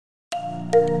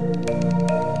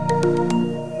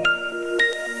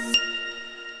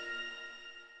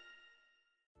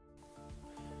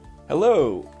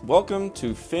Hello, welcome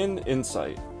to Fin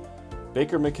Insight,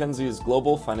 Baker McKenzie's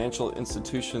Global Financial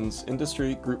Institutions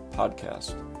Industry Group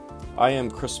podcast. I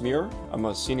am Chris Muir. I'm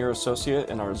a senior associate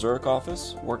in our Zurich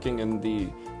office, working in the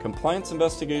Compliance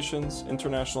Investigations,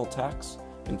 International Tax,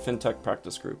 and FinTech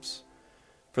practice groups.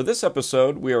 For this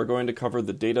episode, we are going to cover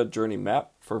the data journey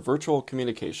map for virtual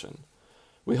communication.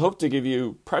 We hope to give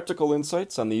you practical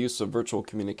insights on the use of virtual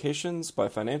communications by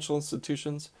financial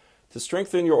institutions to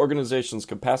strengthen your organization's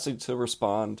capacity to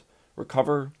respond,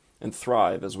 recover, and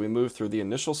thrive as we move through the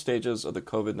initial stages of the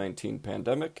COVID-19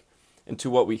 pandemic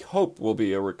into what we hope will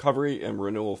be a recovery and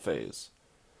renewal phase.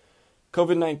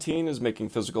 COVID-19 is making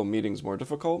physical meetings more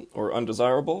difficult or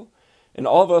undesirable, and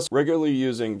all of us regularly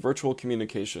using virtual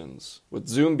communications, with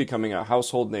Zoom becoming a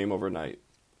household name overnight.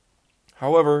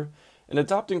 However, in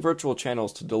adopting virtual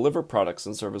channels to deliver products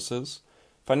and services,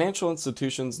 financial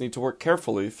institutions need to work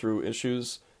carefully through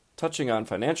issues touching on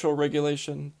financial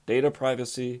regulation, data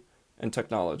privacy, and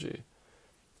technology.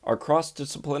 Our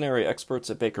cross-disciplinary experts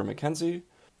at Baker McKenzie,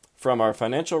 from our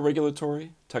financial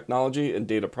regulatory, technology, and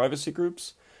data privacy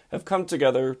groups, have come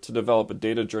together to develop a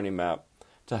data journey map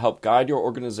to help guide your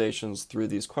organizations through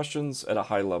these questions at a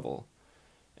high level.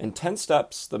 In 10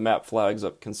 steps, the map flags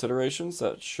up considerations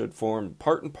that should form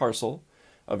part and parcel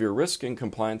of your risk and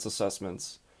compliance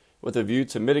assessments, with a view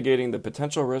to mitigating the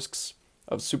potential risks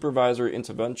of supervisory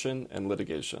intervention and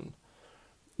litigation.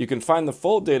 You can find the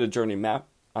full data journey map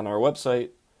on our website,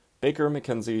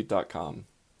 bakermckenzie.com.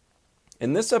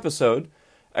 In this episode,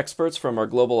 experts from our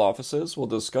global offices will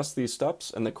discuss these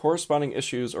steps and the corresponding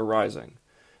issues arising.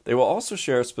 They will also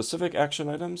share specific action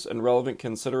items and relevant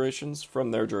considerations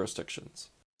from their jurisdictions.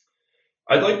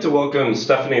 I'd like to welcome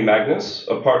Stephanie Magnus,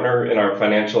 a partner in our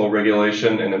financial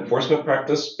regulation and enforcement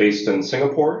practice based in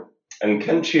Singapore, and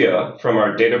Ken Chia from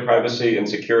our data privacy and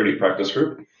security practice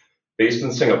group based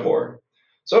in Singapore.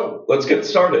 So let's get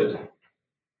started.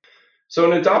 So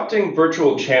in adopting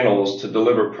virtual channels to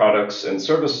deliver products and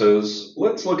services,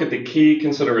 let's look at the key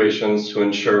considerations to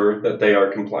ensure that they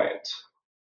are compliant.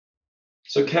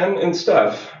 So Ken and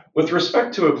Steph, with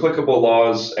respect to applicable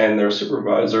laws and their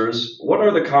supervisors, what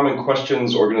are the common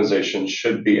questions organizations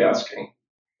should be asking?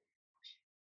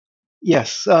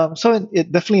 Yes,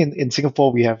 definitely in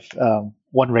Singapore we have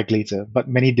one regulator, but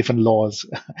many different laws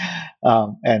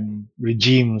and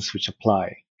regimes which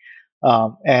apply.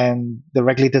 And the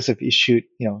regulators have issued,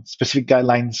 specific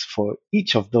guidelines for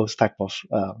each of those types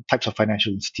of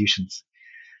financial institutions.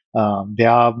 There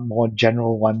are more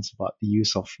general ones about the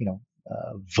use of,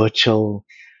 virtual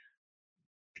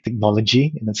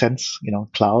technology in a sense,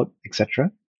 cloud,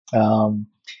 etc. But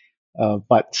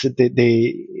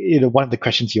one of the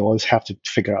questions you always have to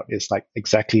figure out is like,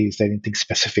 exactly, is there anything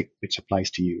specific which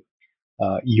applies to you,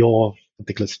 your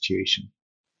particular situation?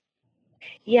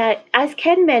 Yeah, as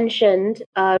Ken mentioned,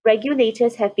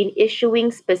 regulators have been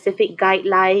issuing specific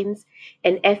guidelines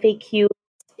and FAQs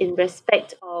in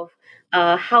respect of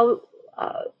how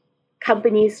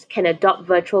companies can adopt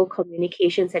virtual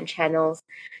communications and channels.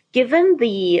 Given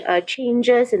the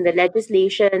changes in the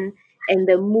legislation and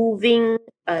the moving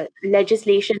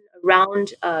legislation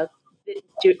around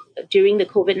during the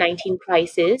COVID-19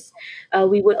 crisis,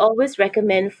 we would always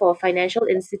recommend for financial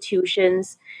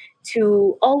institutions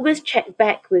to always check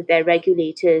back with their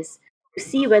regulators to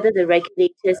see whether the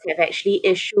regulators have actually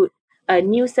issued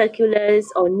new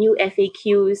circulars or new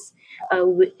FAQs,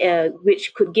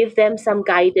 which could give them some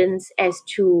guidance as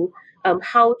to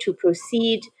how to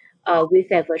proceed with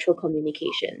their virtual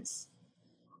communications.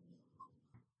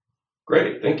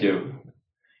 Great, thank you.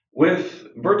 With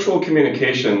virtual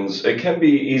communications, it can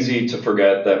be easy to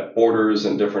forget that borders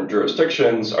in different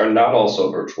jurisdictions are not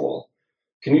also virtual.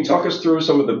 Can you talk us through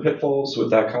some of the pitfalls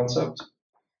with that concept?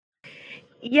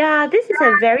 Yeah, this is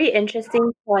a very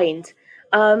interesting point.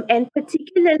 And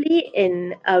particularly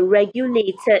in a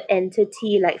regulated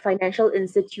entity like financial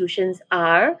institutions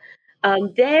are,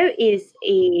 there is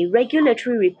a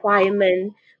regulatory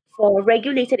requirement for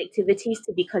regulated activities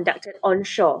to be conducted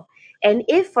onshore. And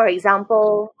if, for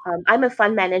example, I'm a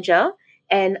fund manager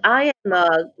and I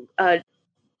am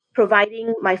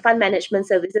providing my fund management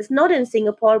services not in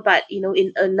Singapore but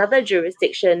in another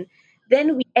jurisdiction,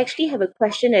 then we actually have a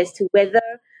question as to whether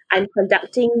I'm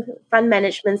conducting fund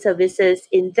management services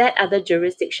in that other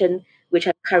jurisdiction which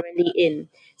I'm currently in.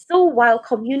 So while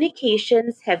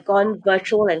communications have gone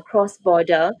virtual and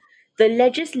cross-border, the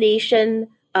legislation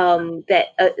that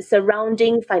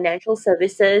surrounding financial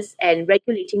services and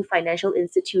regulating financial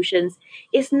institutions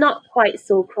is not quite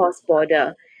so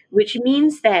cross-border. which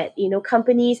means that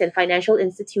companies and financial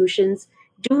institutions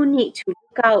do need to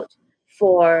look out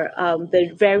for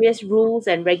the various rules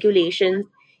and regulations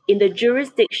in the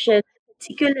jurisdiction,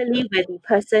 particularly where the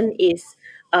person is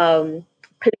um,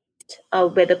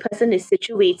 where the person is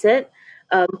situated,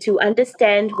 to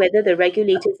understand whether the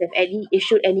regulators have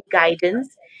issued any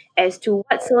guidance as to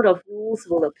what sort of rules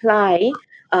will apply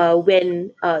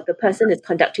when the person is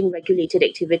conducting regulated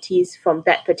activities from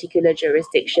that particular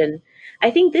jurisdiction. I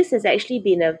think this has actually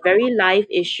been a very live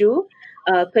issue,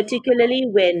 particularly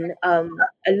when a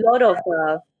lot of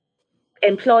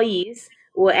employees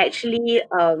were actually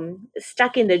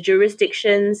stuck in the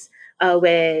jurisdictions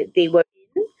where they were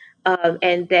in,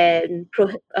 and then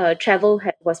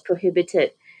was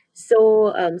prohibited.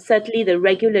 So certainly the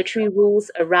regulatory rules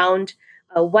around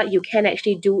what you can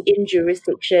actually do in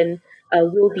jurisdiction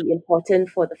will be important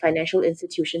for the financial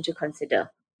institution to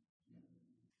consider.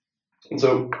 And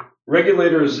so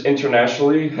regulators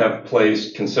internationally have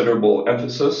placed considerable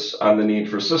emphasis on the need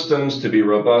for systems to be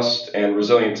robust and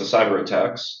resilient to cyber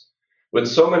attacks. With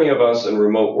so many of us in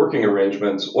remote working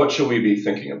arrangements, what should we be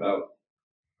thinking about?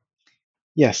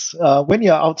 Yes, when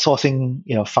you're outsourcing,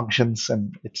 functions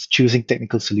and it's choosing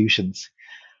technical solutions,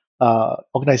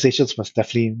 organizations must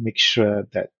definitely make sure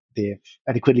that they've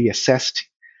adequately assessed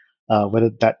whether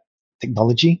that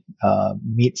technology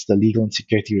meets the legal and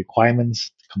security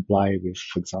requirements to comply with,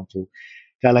 for example,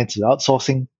 guidelines of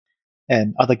outsourcing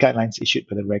and other guidelines issued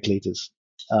by the regulators.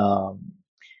 Um,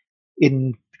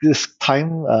 in this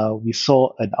time, we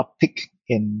saw an uptick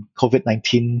in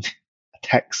COVID-19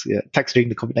 attacks during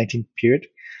the COVID-19 period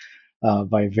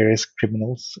by various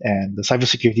criminals, and the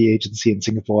cybersecurity agency in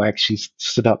Singapore actually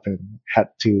stood up and had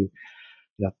to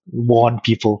warn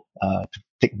people to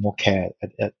take more care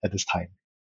at this time.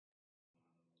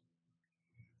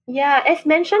 Yeah, as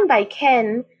mentioned by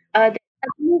Ken, there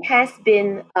certainly has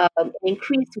been an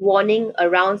increased warning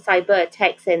around cyber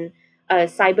attacks and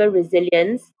cyber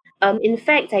resilience. In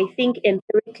fact, I think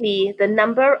empirically, the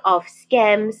number of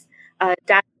scams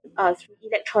done through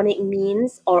electronic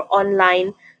means or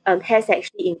online has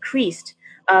actually increased.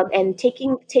 And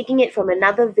taking it from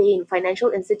another vein,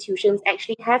 financial institutions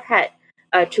actually have had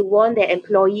to warn their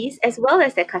employees as well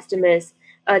as their customers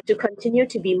to continue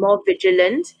to be more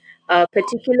vigilant,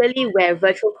 particularly where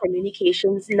virtual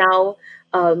communications now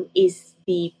is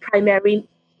the primary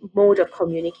mode of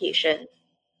communication.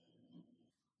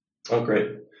 Oh,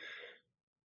 great.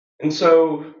 And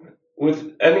so,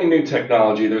 with any new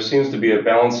technology, there seems to be a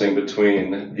balancing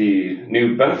between the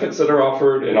new benefits that are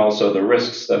offered and also the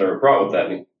risks that are brought with that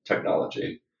new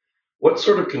technology. What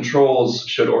sort of controls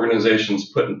should organizations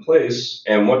put in place,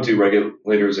 and what do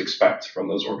regulators expect from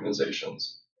those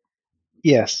organizations?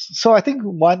 Yes, so I think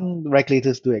one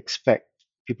regulators do expect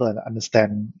people to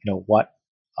understand, what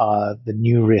are the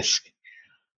new risk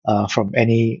from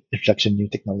any introduction of new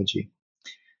technology.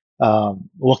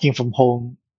 Working from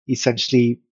home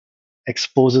essentially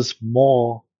exposes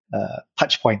more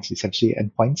touch points, essentially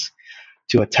endpoints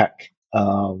to attack.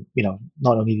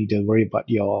 Not only need to worry about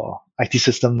your IT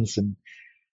systems and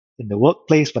in the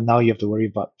workplace, but now you have to worry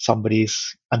about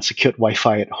somebody's unsecured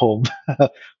Wi-Fi at home,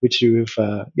 which you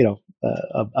have,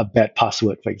 a bad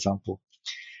password, for example.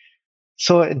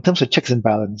 So, in terms of checks and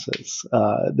balances,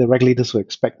 the regulators will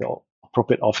expect the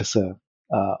appropriate officer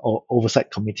or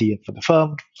oversight committee for the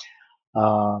firm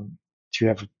to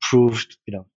have approved,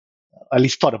 at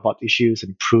least thought about issues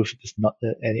and proved there's not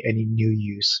any new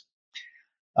use.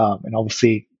 And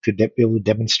obviously, to be able to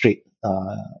demonstrate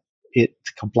it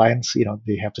compliance,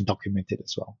 they have to document it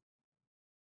as well.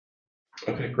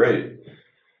 Okay, great.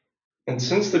 And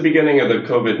since the beginning of the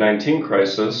COVID-19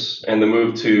 crisis and the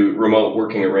move to remote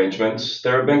working arrangements,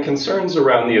 there have been concerns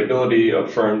around the ability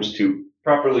of firms to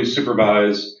properly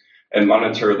supervise and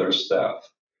monitor their staff,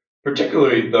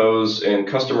 particularly those in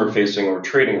customer-facing or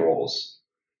trading roles.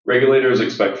 Regulators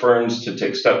expect firms to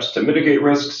take steps to mitigate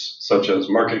risks, such as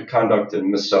market conduct and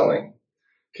mis-selling.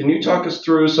 Can you talk us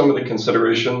through some of the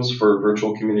considerations for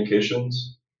virtual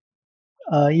communications?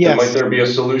 And might Yes. there be a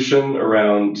solution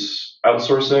around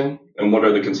outsourcing? And what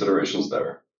are the considerations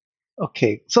there?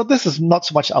 Okay. So this is not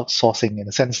so much outsourcing in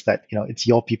the sense that it's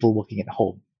your people working at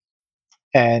home,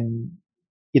 and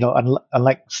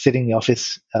unlike sitting in the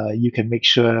office, you can make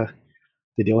sure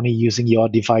that they're only using your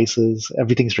devices.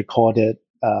 Everything's recorded.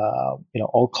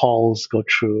 All calls go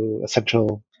through a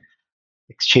central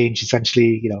exchange,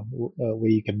 essentially. Where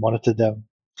you can monitor them.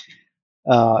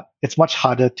 It's much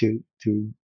harder to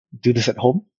do this at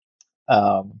home.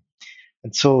 Um,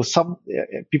 and so some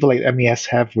people like MES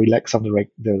have relaxed some of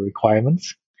the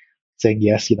requirements, saying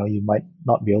yes, you might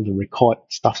not be able to record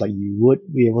stuff like you would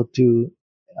be able to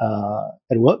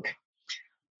at work,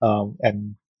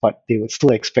 and but they would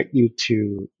still expect you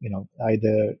to,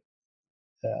 either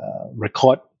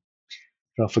record,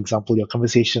 for example, your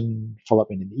conversation, follow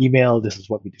up in an email. This is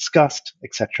what we discussed,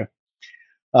 etc.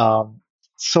 Um,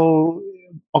 so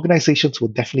organizations will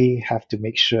definitely have to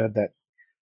make sure that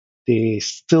they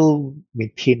still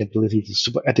maintain the ability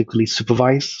to adequately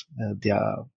supervise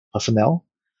their personnel,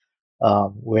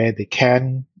 where they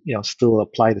can, still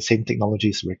apply the same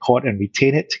technologies, record and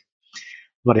retain it.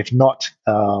 But if not,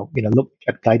 look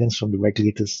at guidance from the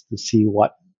regulators to see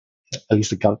what, at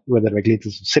least whether the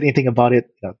regulators have said anything about it.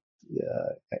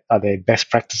 Are there best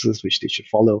practices which they should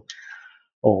follow,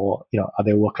 or are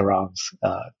there workarounds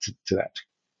to that?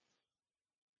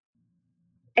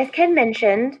 As Ken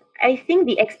mentioned, I think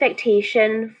the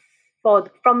expectation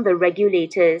from the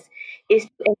regulators is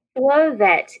to ensure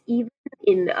that even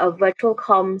in a virtual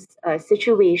comms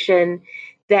situation,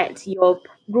 that your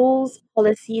rules,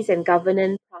 policies, and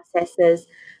governance processes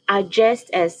are just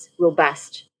as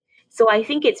robust. So I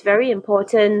think it's very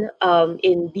important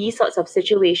in these sorts of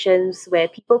situations where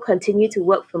people continue to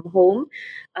work from home,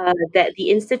 that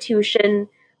the institution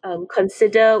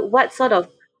consider what sort of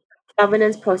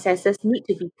governance processes need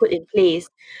to be put in place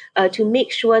to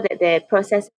make sure that their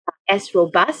processes are as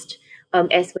robust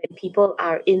as when people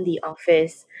are in the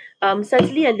office.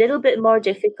 Certainly a little bit more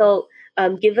difficult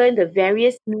given the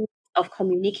various means of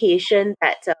communication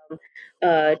that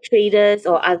traders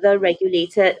or other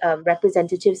regulated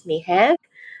representatives may have.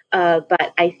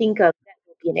 But I think that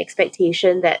will be an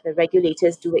expectation that the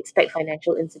regulators do expect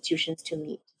financial institutions to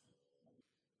meet.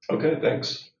 Okay,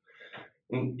 thanks.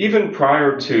 Even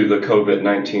prior to the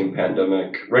COVID-19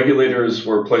 pandemic, regulators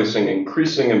were placing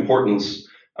increasing importance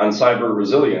on cyber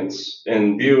resilience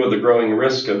in view of the growing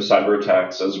risk of cyber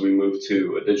attacks as we move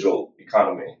to a digital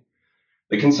economy.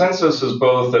 The consensus is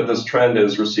both that this trend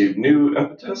has received new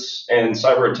impetus and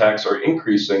cyber attacks are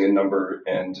increasing in number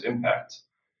and impact.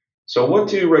 So, what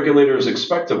do regulators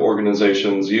expect of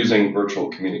organizations using virtual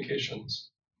communications?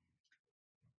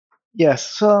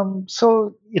 Yes.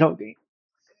 So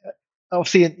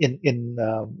obviously in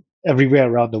everywhere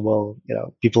around the world,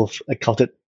 people have encountered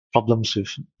problems with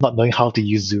not knowing how to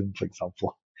use Zoom, for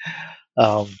example.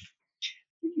 Um,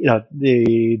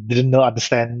 they didn't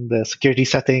understand the security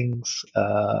settings,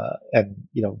 and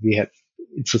we had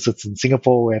instances in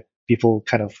Singapore where people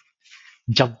kind of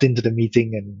jumped into the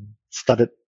meeting and started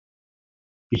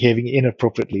behaving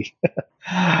inappropriately.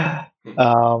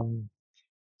 um,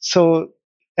 so,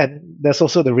 and there's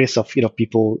also the risk of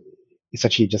people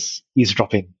essentially just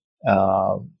eavesdropping,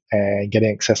 and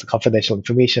getting access to confidential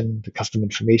information, to customer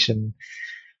information.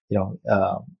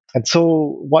 And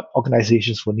so what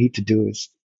organizations will need to do is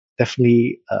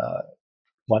definitely,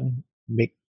 one,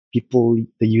 make people,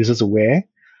 the users, aware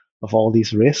of all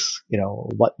these risks,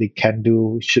 what they can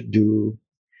do, should do,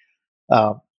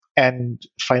 um, and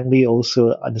finally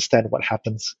also understand what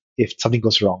happens if something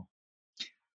goes wrong.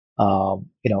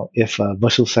 If a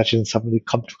virtual session suddenly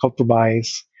come to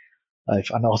compromise, if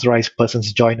unauthorized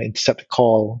persons join and intercept a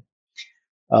call,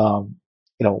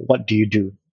 what do you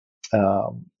do?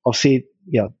 Obviously,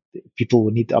 people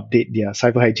will need to update their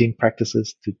cyber hygiene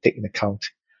practices to take into account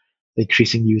the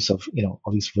increasing use of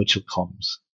all these virtual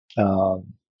comms.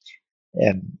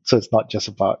 And so it's not just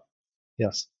about you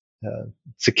know s-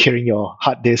 securing your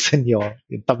hard disk and your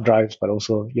thumb drives, but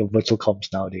also your virtual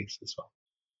comms nowadays as well.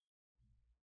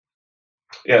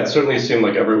 Yeah, it certainly seemed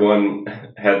like everyone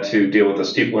had to deal with a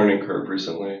steep learning curve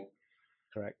recently.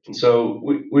 Correct. And so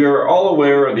we are all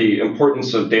aware of the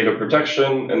importance of data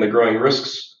protection and the growing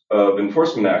risks of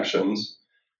enforcement actions.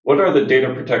 What are the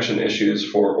data protection issues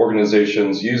for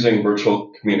organizations using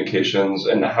virtual communications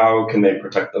and how can they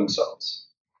protect themselves?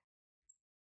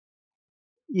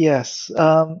 Yes.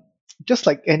 Just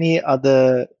like any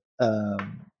other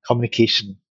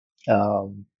communication,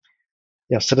 um,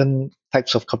 certain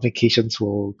types of communications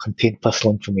will contain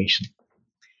personal information.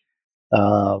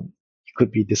 You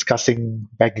could be discussing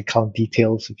bank account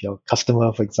details with your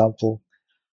customer, for example.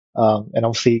 And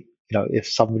obviously, if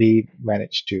somebody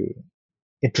managed to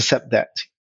intercept that,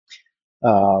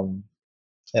 um,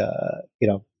 you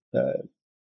know, uh,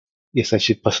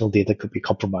 essentially personal data could be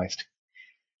compromised.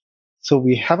 So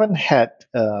we haven't had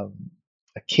a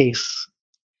case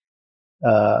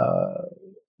uh,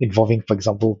 involving, for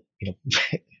example,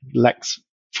 lacks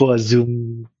poor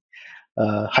Zoom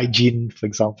hygiene, for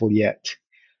example, yet.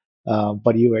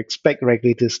 But you expect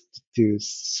regulators to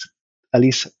at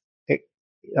least eh,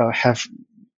 have.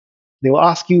 They will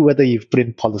ask you whether you've put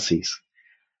in policies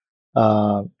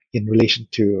in relation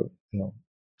to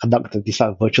conduct of these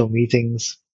type of virtual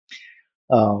meetings.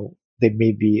 Uh, there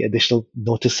may be additional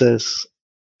notices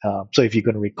So if you're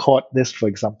going to record this, for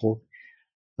example,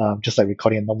 just like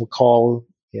recording a normal call,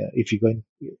 yeah, if you're going,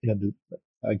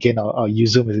 again, I'll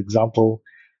use Zoom as an example.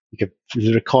 You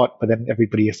can record, but then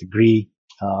everybody has to agree,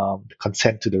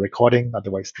 consent to the recording,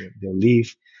 otherwise they'll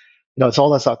leave. It's all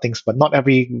those sort of things, but not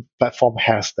every platform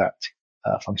has that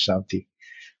functionality.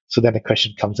 So then the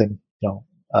question comes in,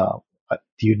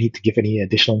 do you need to give any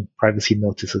additional privacy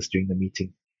notices during the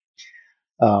meeting?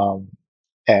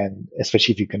 And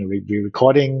especially if you're going to be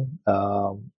recording,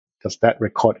 because that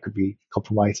record could be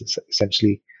compromised.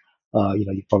 Essentially,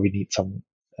 you probably need some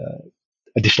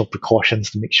additional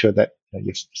precautions to make sure that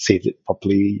you've saved it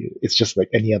properly. It's just like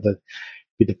any other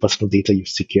with the personal data, you've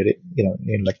secured it,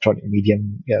 in electronic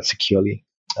medium, securely,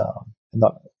 and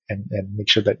not and make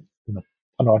sure that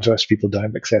unauthorized people don't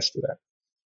have access to that.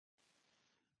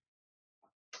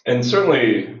 And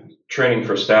certainly, training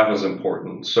for staff is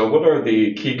important. So, what are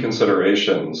the key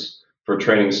considerations for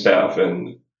training staff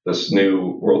in this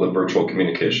new world of virtual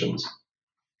communications?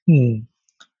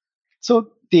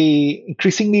 So, the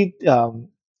increasingly,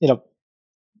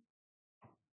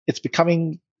 it's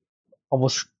becoming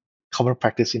almost common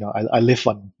practice. I live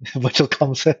on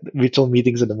virtual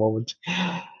meetings at the moment,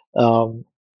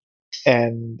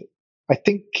 and I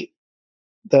think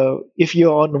if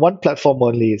you're on one platform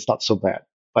only, it's not so bad.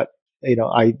 But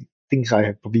I think I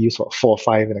have probably used 4 or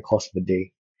 5 in the course of the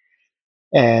day,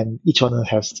 and each one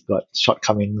has got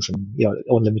shortcomings and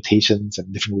own limitations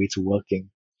and different ways of working.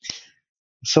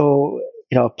 So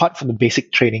apart from the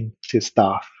basic training to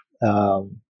staff,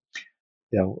 you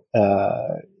know,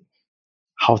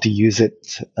 how to use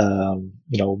it,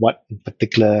 what in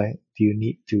particular do you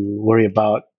need to worry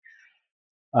about,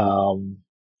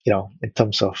 in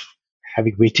terms of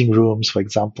having waiting rooms, for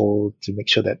example, to make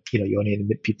sure that you only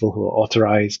admit people who are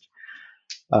authorized.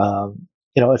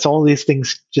 It's all these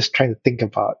things. Just trying to think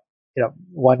about,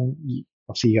 one,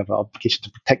 obviously you have an obligation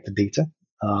to protect the data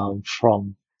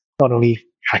from not only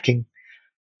hacking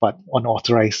but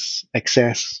unauthorized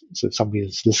access. So if somebody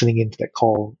is listening into that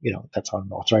call, that's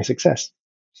unauthorized access.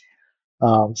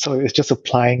 So it's just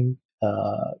applying,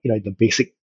 the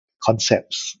basic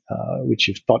concepts which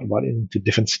you've thought about into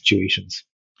different situations.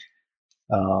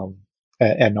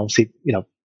 And obviously,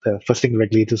 the first thing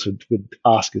regulators would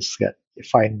ask is that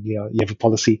you have a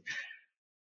policy.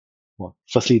 Well,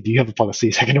 firstly, do you have a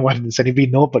policy? Second one, does anybody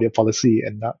know about your policy?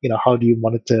 And how do you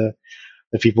monitor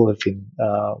the people who have been,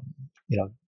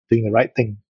 doing the right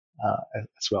thing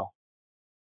as well?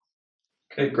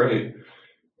 Okay, great.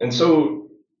 And so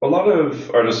a lot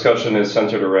of our discussion is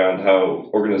centered around how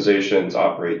organizations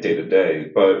operate day to day,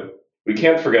 but we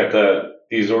can't forget that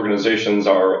these organizations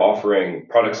are offering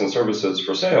products and services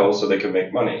for sale so they can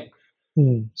make money.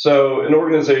 So an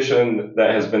organization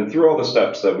that has been through all the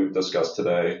steps that we've discussed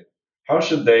today, how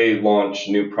should they launch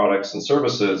new products and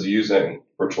services using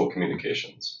virtual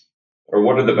communications? Or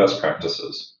what are the best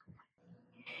practices?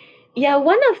 Yeah,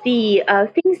 one of the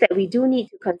things that we do need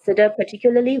to consider,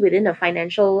 particularly within a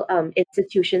financial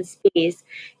institution space,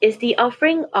 is the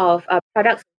offering of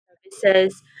products and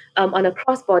services on a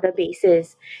cross-border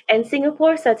basis. And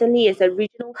Singapore certainly is a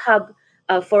regional hub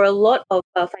for a lot of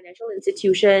financial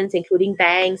institutions, including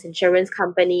banks, insurance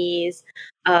companies,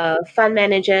 fund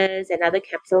managers, and other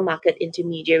capital market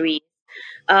intermediaries.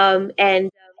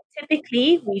 And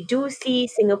typically, we do see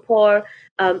Singapore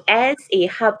as a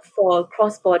hub for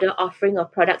cross-border offering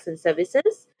of products and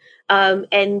services.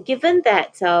 And given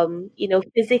that,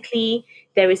 physically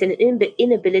there is an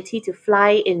inability to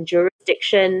fly in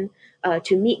jurisdiction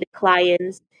to meet the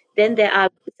clients, then there are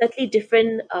certainly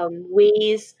different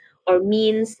ways or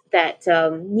means that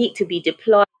need to be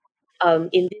deployed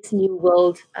in this new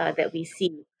world that we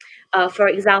see. For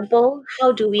example,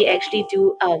 how do we actually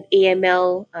do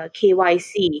AML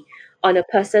KYC on a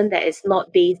person that is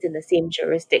not based in the same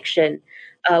jurisdiction?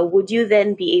 Would you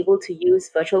then be able to use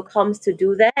virtual comms to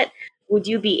do that? Would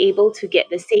you be able to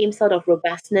get the same sort of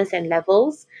robustness and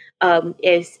levels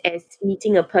as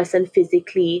meeting a person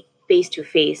physically face to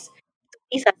face?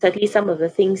 These are certainly some of the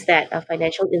things that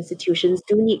financial institutions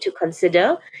do need to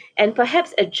consider and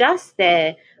perhaps adjust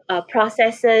their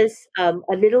processes a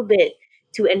little bit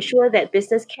to ensure that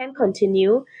business can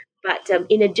continue, but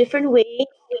in a different way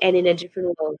and in a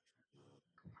different world.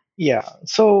 Yeah.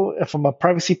 So from a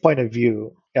privacy point of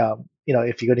view,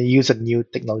 if you're going to use a new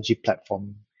technology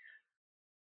platform,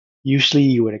 usually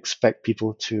you would expect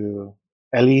people to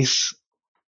at least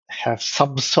have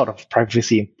some sort of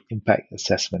privacy impact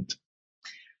assessment.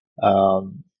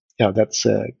 That's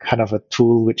a kind of a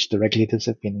tool which the regulators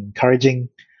have been encouraging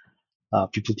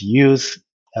people to use,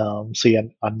 so you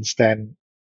understand,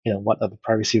 what are the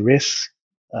privacy risks,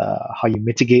 how you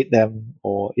mitigate them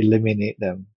or eliminate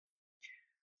them,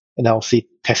 and obviously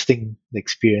testing the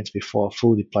experience before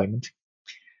full deployment.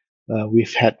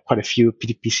 We've had quite a few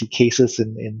PTPC cases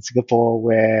in Singapore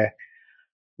where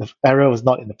the error was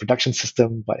not in the production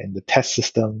system but in the test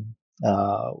system,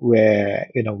 where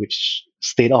which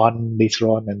stayed on later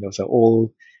on, and there was an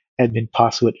old admin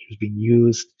password that was being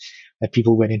used, and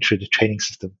people went in through the training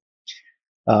system.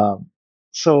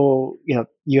 So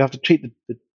you have to treat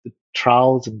the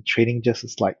trials and training just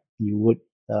as like you would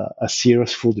a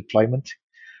serious full deployment.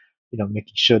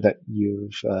 Making sure that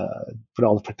you've put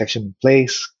all the protection in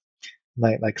place,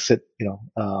 like I said,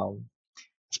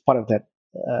 as part of that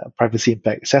privacy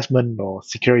impact assessment or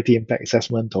security impact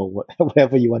assessment or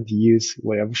whatever you want to use,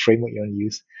 whatever framework you want to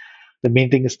use. The main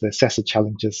thing is to assess the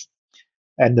challenges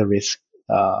and the risk,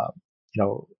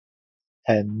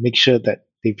 and make sure that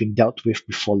they've been dealt with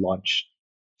before launch.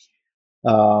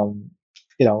 There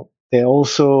are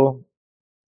also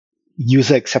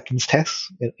user acceptance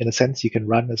tests in a sense you can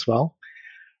run as well.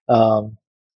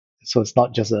 So it's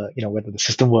not just whether the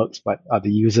system works, but are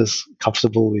the users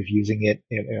comfortable with using it?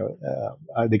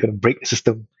 Are they going to break the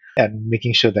system? And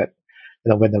making sure that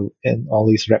when all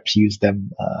these reps use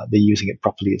them, they're using it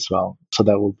properly as well. So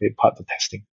that will be part of the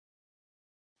testing.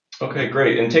 Okay,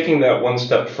 great. And taking that one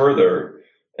step further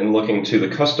and looking to the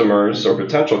customers or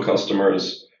potential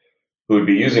customers who would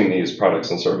be using these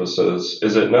products and services,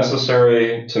 is it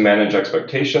necessary to manage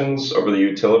expectations over the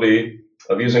utility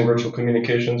of using virtual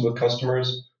communications with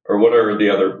customers? Or what are the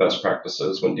other best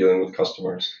practices when dealing with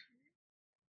customers?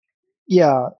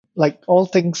 Yeah, like all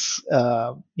things,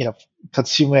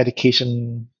 consumer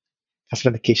education,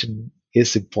 customer education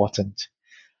is important.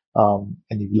 And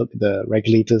if you look at the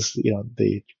regulators,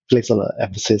 they place a lot of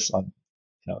emphasis on,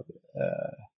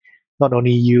 not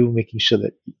only you making sure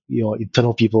that your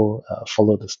internal people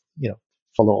follow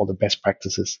follow all the best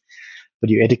practices, but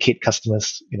you educate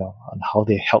customers, on how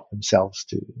they help themselves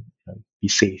to be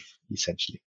safe,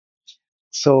 essentially.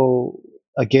 So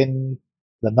again,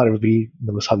 not everybody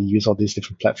knows how to use all these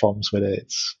different platforms, whether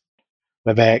it's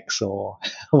WebEx or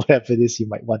whatever it is you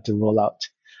might want to roll out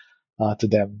to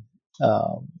them.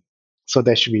 So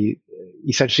there should be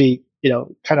essentially,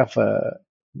 kind of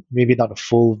maybe not a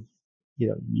full,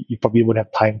 you probably wouldn't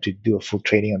have time to do a full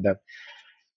training on them,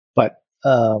 but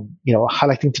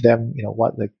highlighting to them,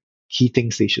 what the key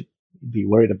things they should be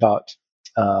worried about.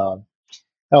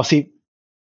 Also,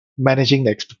 managing the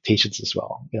expectations as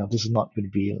well. This is not going to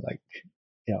be like,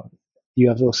 you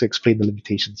have to also explain the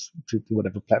limitations to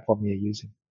whatever platform you're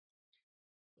using.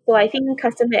 So I think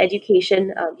customer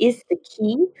education is the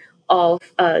key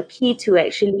to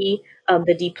actually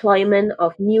the deployment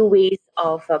of new ways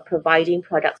of providing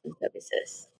products and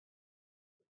services.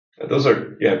 Those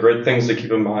are great things to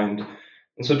keep in mind.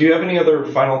 And so do you have any other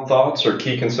final thoughts or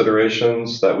key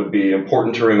considerations that would be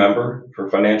important to remember for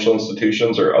financial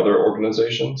institutions or other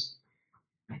organizations?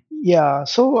 Yeah,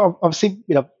 so obviously,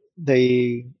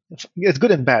 it's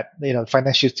good and bad.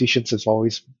 Financial institutions has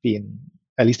always been,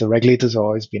 at least the regulators have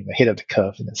always been ahead of the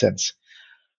curve in a sense.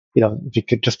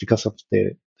 Just because of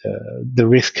the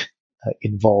risk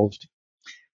involved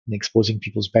in exposing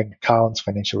people's bank accounts,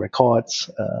 financial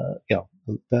records, the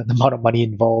amount of money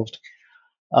involved.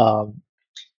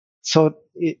 So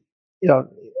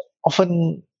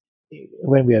often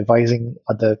when we're advising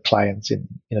other clients in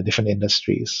different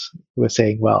industries, we're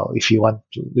saying, well, if you want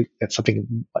to look at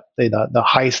something the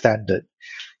high standard,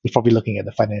 you're probably looking at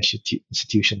the financial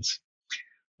institutions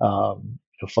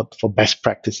for best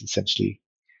practice, essentially.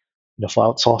 For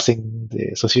outsourcing, the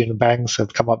Association of Banks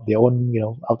have come up with their own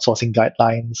outsourcing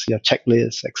guidelines,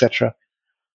 checklists, etc.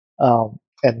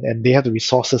 And they have the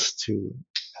resources to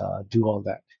do all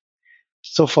that.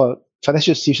 So for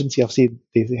financial institutions, obviously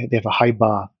they have a high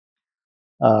bar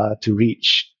to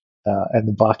reach, and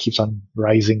the bar keeps on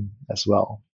rising as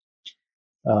well.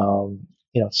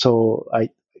 So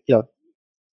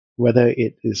whether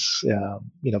it is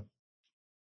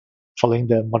following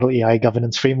the Model AI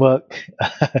governance framework,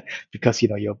 because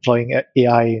you're employing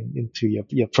AI into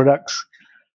your products,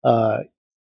 the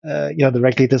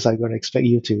regulators are going to expect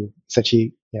you to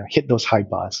essentially hit those high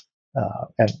bars,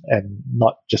 and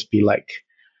not just be like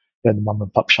the mom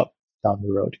and pop shop down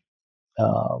the road.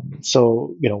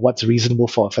 So what's reasonable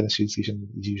for a financial institution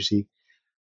is usually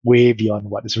way beyond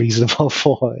what is reasonable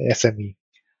for SME.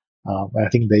 And I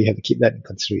think they have to keep that in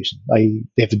consideration. They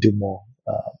have to do more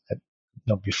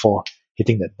before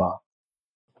hitting that bar.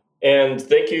 And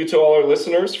thank you to all our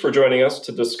listeners for joining us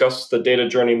to discuss the data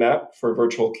journey map for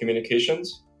virtual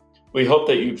communications. We hope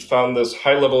that you found this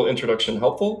high-level introduction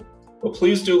helpful, but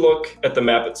please do look at the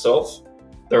map itself.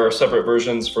 There are separate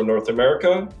versions for North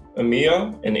America,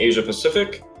 EMEA, and Asia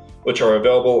Pacific, which are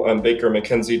available on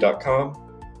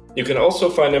bakermckenzie.com. You can also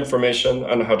find information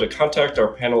on how to contact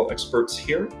our panel experts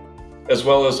here, as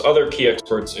well as other key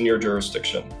experts in your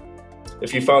jurisdiction.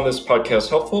 If you found this podcast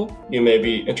helpful, you may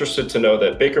be interested to know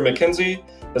that Baker McKenzie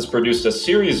has produced a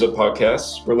series of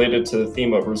podcasts related to the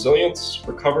theme of resilience,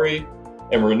 recovery,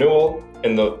 and renewal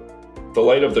in the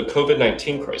light of the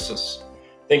COVID-19 crisis.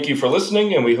 Thank you for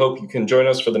listening, and we hope you can join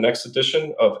us for the next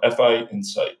edition of FI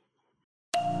Insight.